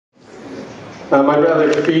I'd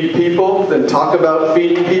rather feed people than talk about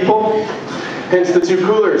feeding people. Hence the two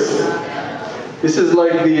coolers. This is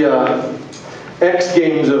like the X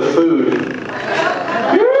Games of food.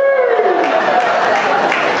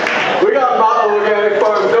 We got model organic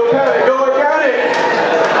farms. Don't panic. Go organic.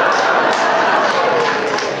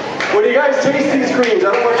 When you guys taste these creams,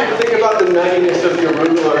 I don't want you to think about the nuttiness of your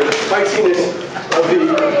arugula or the spiciness of the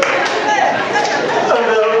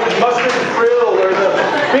mustard frill or the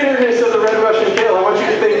bitterness of the red Russian kale. I want you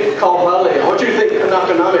to think kalhale. I want you to think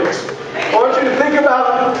economics. I want you to think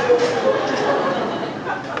about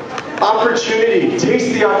opportunity.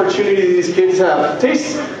 Taste the opportunity these kids have.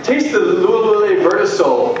 Taste the Lualule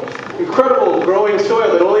vertisol. Incredible growing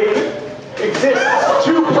soil that only exists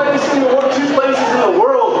two places in the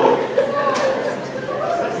world.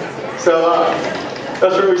 So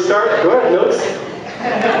that's where we start. Go ahead, notes.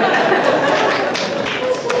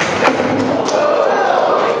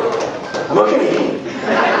 I'm okay.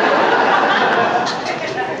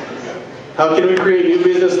 How can we create new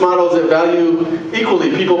business models that value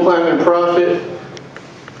equally people, planet, and profit?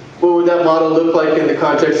 What would that model look like in the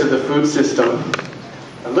context of the food system?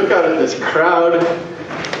 I look out at this crowd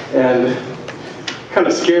and it kind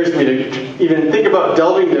of scares me to even think about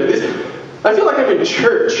delving there. I feel like I'm in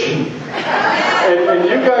church. And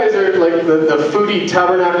you guys are like the foodie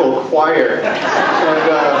tabernacle choir.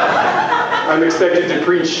 And I'm expected to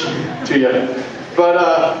preach to you. But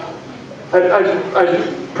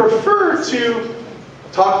I prefer to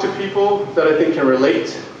talk to people that I think can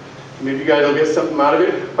relate. Maybe you guys will get something out of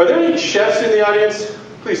it. Are there any chefs in the audience?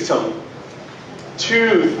 Please tell me.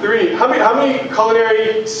 2, 3. How many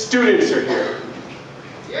culinary students are here?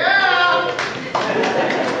 Yeah!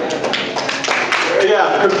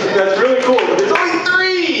 Yeah, that's really cool. But there's only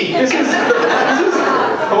 3! This is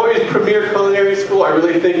Hawaii's premier culinary school. I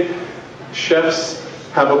really think chefs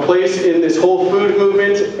have a place in this whole food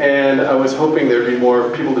movement, and I was hoping there'd be more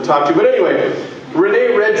people to talk to. But anyway, Renee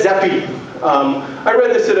Redzepi. I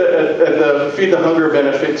read this at the Feed the Hunger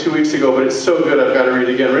benefit 2 weeks ago, but it's so good I've got to read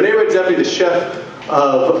it again. Renee Redzepi, the chef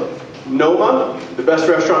of Noma, the best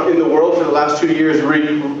restaurant in the world for the last 2 years,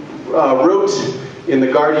 wrote in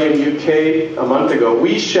The Guardian UK a month ago,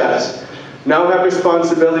 "We chefs now have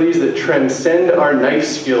responsibilities that transcend our knife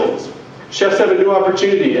skills. Chefs have a new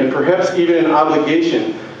opportunity and perhaps even an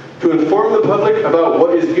obligation to inform the public about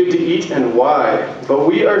what is good to eat and why. But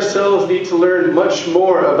we ourselves need to learn much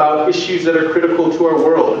more about issues that are critical to our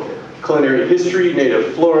world. Culinary history,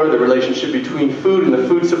 native flora, the relationship between food and the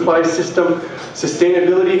food supply system,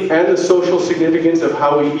 sustainability, and the social significance of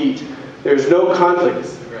how we eat. There's no conflict."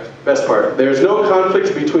 Best part. "There's no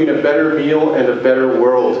conflict between a better meal and a better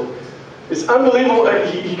world." It's unbelievable.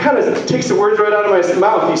 He kind of takes the words right out of my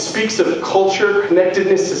mouth. He speaks of culture,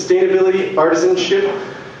 connectedness, sustainability, artisanship.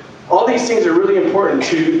 All these things are really important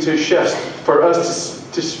to chefs for us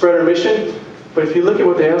to spread our mission. But if you look at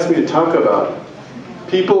what they asked me to talk about,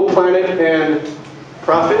 people, planet, and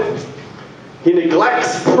profit, he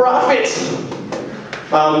neglects profit.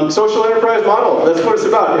 Social enterprise model, that's what it's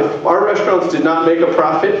about. If our restaurants did not make a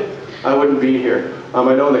profit, I wouldn't be here. I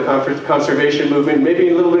know in the conservation movement, maybe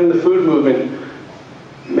a little bit in the food movement,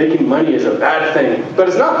 making money is a bad thing, but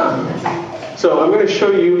it's not. So I'm going to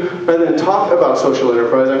show you, rather than talk about social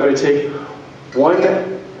enterprise, I'm going to take one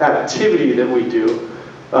activity that we do.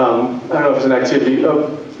 I don't know if it's an activity,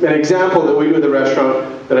 an example that we do at the restaurant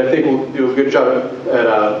that I think will do a good job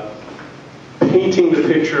at painting the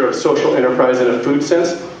picture of social enterprise in a food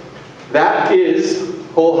sense. That is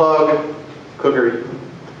whole hog cookery.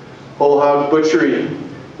 Whole hog butchery.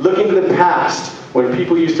 Looking to the past, when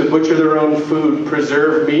people used to butcher their own food,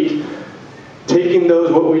 preserve meat, taking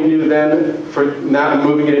what we knew then, for now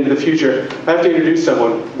moving it into the future. I have to introduce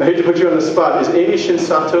someone. I hate to put you on the spot. Is Amy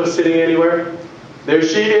Shinsato sitting anywhere? There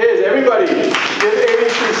she is. Everybody, give Amy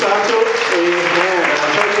Shinsato a hand. And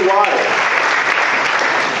I'll tell you why.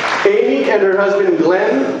 Amy and her husband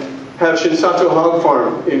Glenn have Shinsato Hog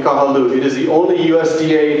Farm in Kahalu. It is the only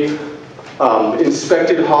USDA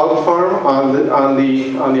inspected hog farm on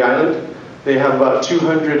the island. They have about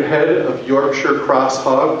 200 head of Yorkshire cross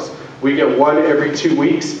hogs. We get one every 2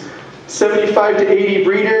 weeks. 75 to 80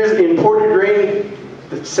 breeders, imported grain.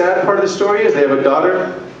 The sad part of the story is they have a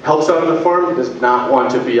daughter, helps out on the farm, does not want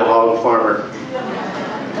to be a hog farmer.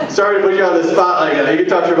 Sorry to put you on the spot like that. You can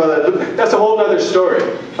talk to her about that. But that's a whole other story.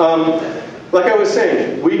 Like I was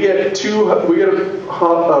saying, we get a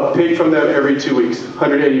pig from them every 2 weeks,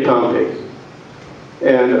 180-pound pig.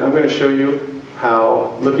 And I'm going to show you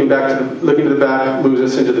how looking to the back moves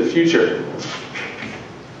us into the future.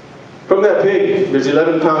 From that pig, there's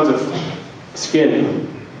 11 pounds of skin.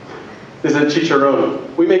 This is a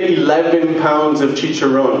chicharron. We make 11 pounds of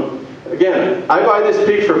chicharron. Again, I buy this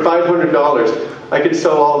pig for $500. I could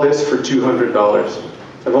sell all this for $200.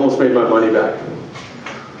 I've almost made my money back.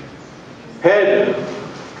 Head.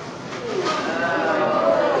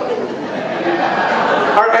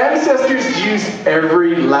 Our ancestors used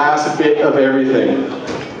every last bit of everything.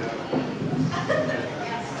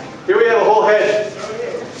 Here we have a whole head.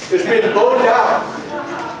 It's been boned out.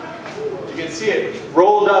 You can see it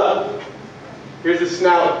rolled up. Here's the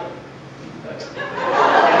snout.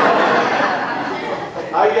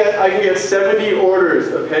 I can get 70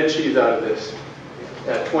 orders of head cheese out of this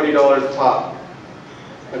at $20 a pop.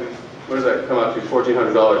 And what does that come out to?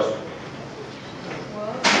 $1,400.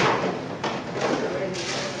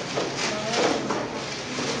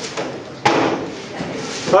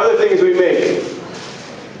 Other things we make,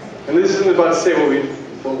 and this isn't about to say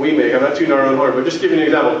what we make. I'm not tooting our own horn, but just giving you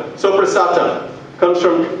an example. Sopressata comes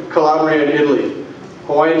from Calabria in Italy.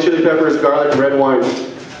 Hawaiian chili peppers, garlic, red wine.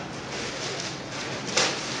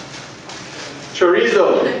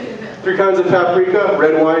 Chorizo, 3 kinds of paprika,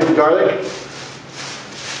 red wine, and garlic.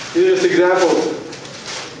 These are just examples.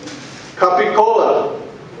 Capicola,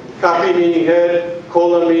 capi meaning head,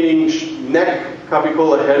 cola meaning neck.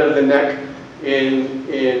 Capicola, head of the neck. In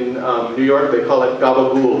New York, they call it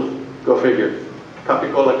gabagool. Go figure.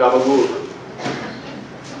 Capicola gabagool.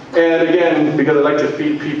 And again, because I like to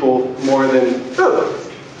feed people more than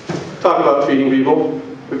talk about feeding people,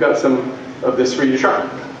 we've got some of this for you to try.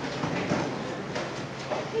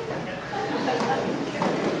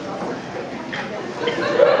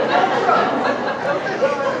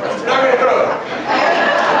 Not going to throw it.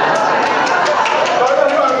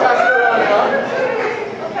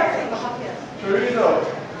 Chorizo.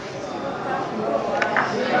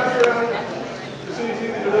 As soon as you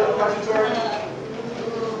see the little cacciatore.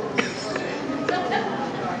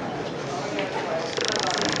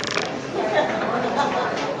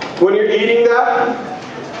 When you're eating that,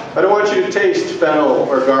 I don't want you to taste fennel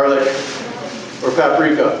or garlic or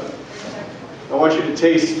paprika. I want you to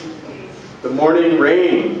taste the morning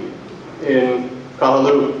rain in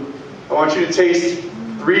Kahalu. I want you to taste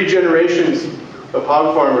 3 generations of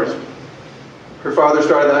hog farmers. Her father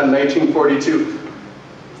started that in 1942.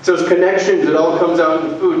 It's those connections, it all comes out in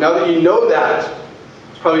the food. Now that you know that,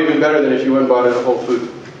 it's probably even better than if you went and bought it at Whole Foods.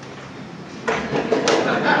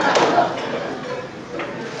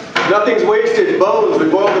 Nothing's wasted. Bones. We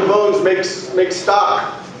boil the bones, make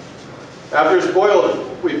stock. After it's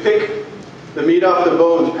boiled, we pick the meat off the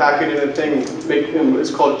bones, pack it in a thing. It's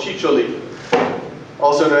called chicholi,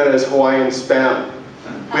 also known as Hawaiian spam.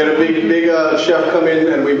 We had a big chef come in,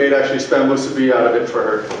 and we made actually spam musubi out of it for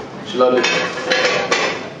her. She loved it.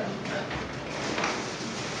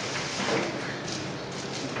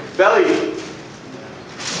 Belly.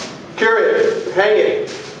 Cure it. Hang it.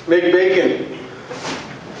 Make bacon.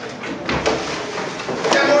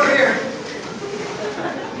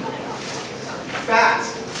 Fat.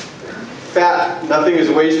 Fat. Nothing is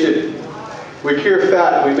wasted. We cure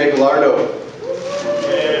fat. We make lardo.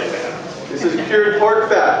 This is cured pork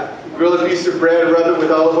fat. Grill a piece of bread, rub it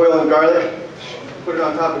with olive oil and garlic. Put it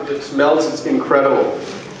on top. It just melts. It's incredible.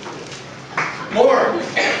 More.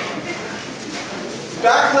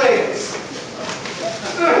 Back legs.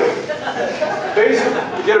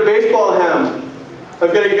 Get a baseball ham.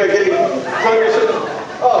 I'm getting hungry.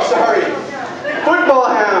 Oh, sorry. Football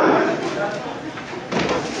ham.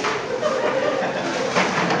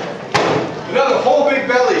 Another whole big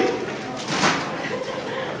belly.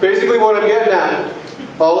 Basically what I'm getting at,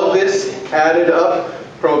 all of this added up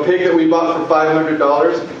from a pig that we bought for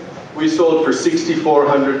 $500, we sold for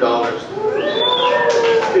 $6,400.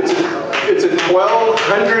 It's a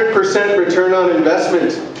 1,200% return on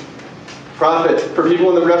investment profit. For people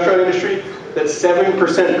in the restaurant industry, that's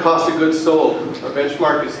 7% cost of goods sold. Our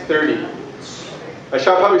benchmark is 30. I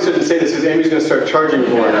probably shouldn't say this because Amy's going to start charging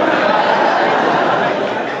more now.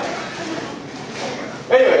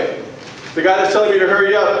 Anyway, the guy that's telling me to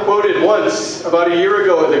hurry up quoted once, about a year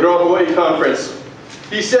ago at the Grow Up Hawaii conference.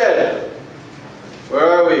 He said, where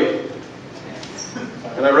are we?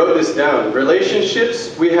 And I wrote this down.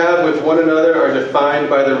 Relationships we have with one another are defined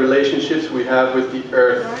by the relationships we have with the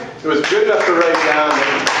earth. It was good enough to write down.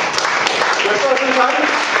 Do I still have some time?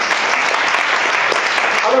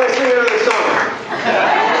 How about I sing another song?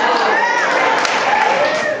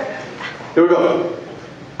 Here we go.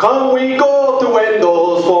 Come we go to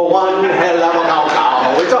Wendo's for one hell of a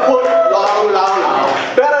cow. It's a foot long, long.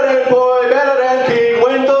 Better than boy, better than king.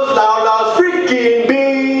 Wendo's loud, freaking big.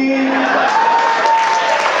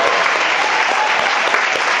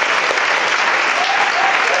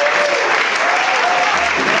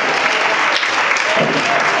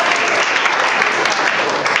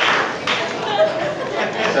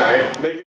 Make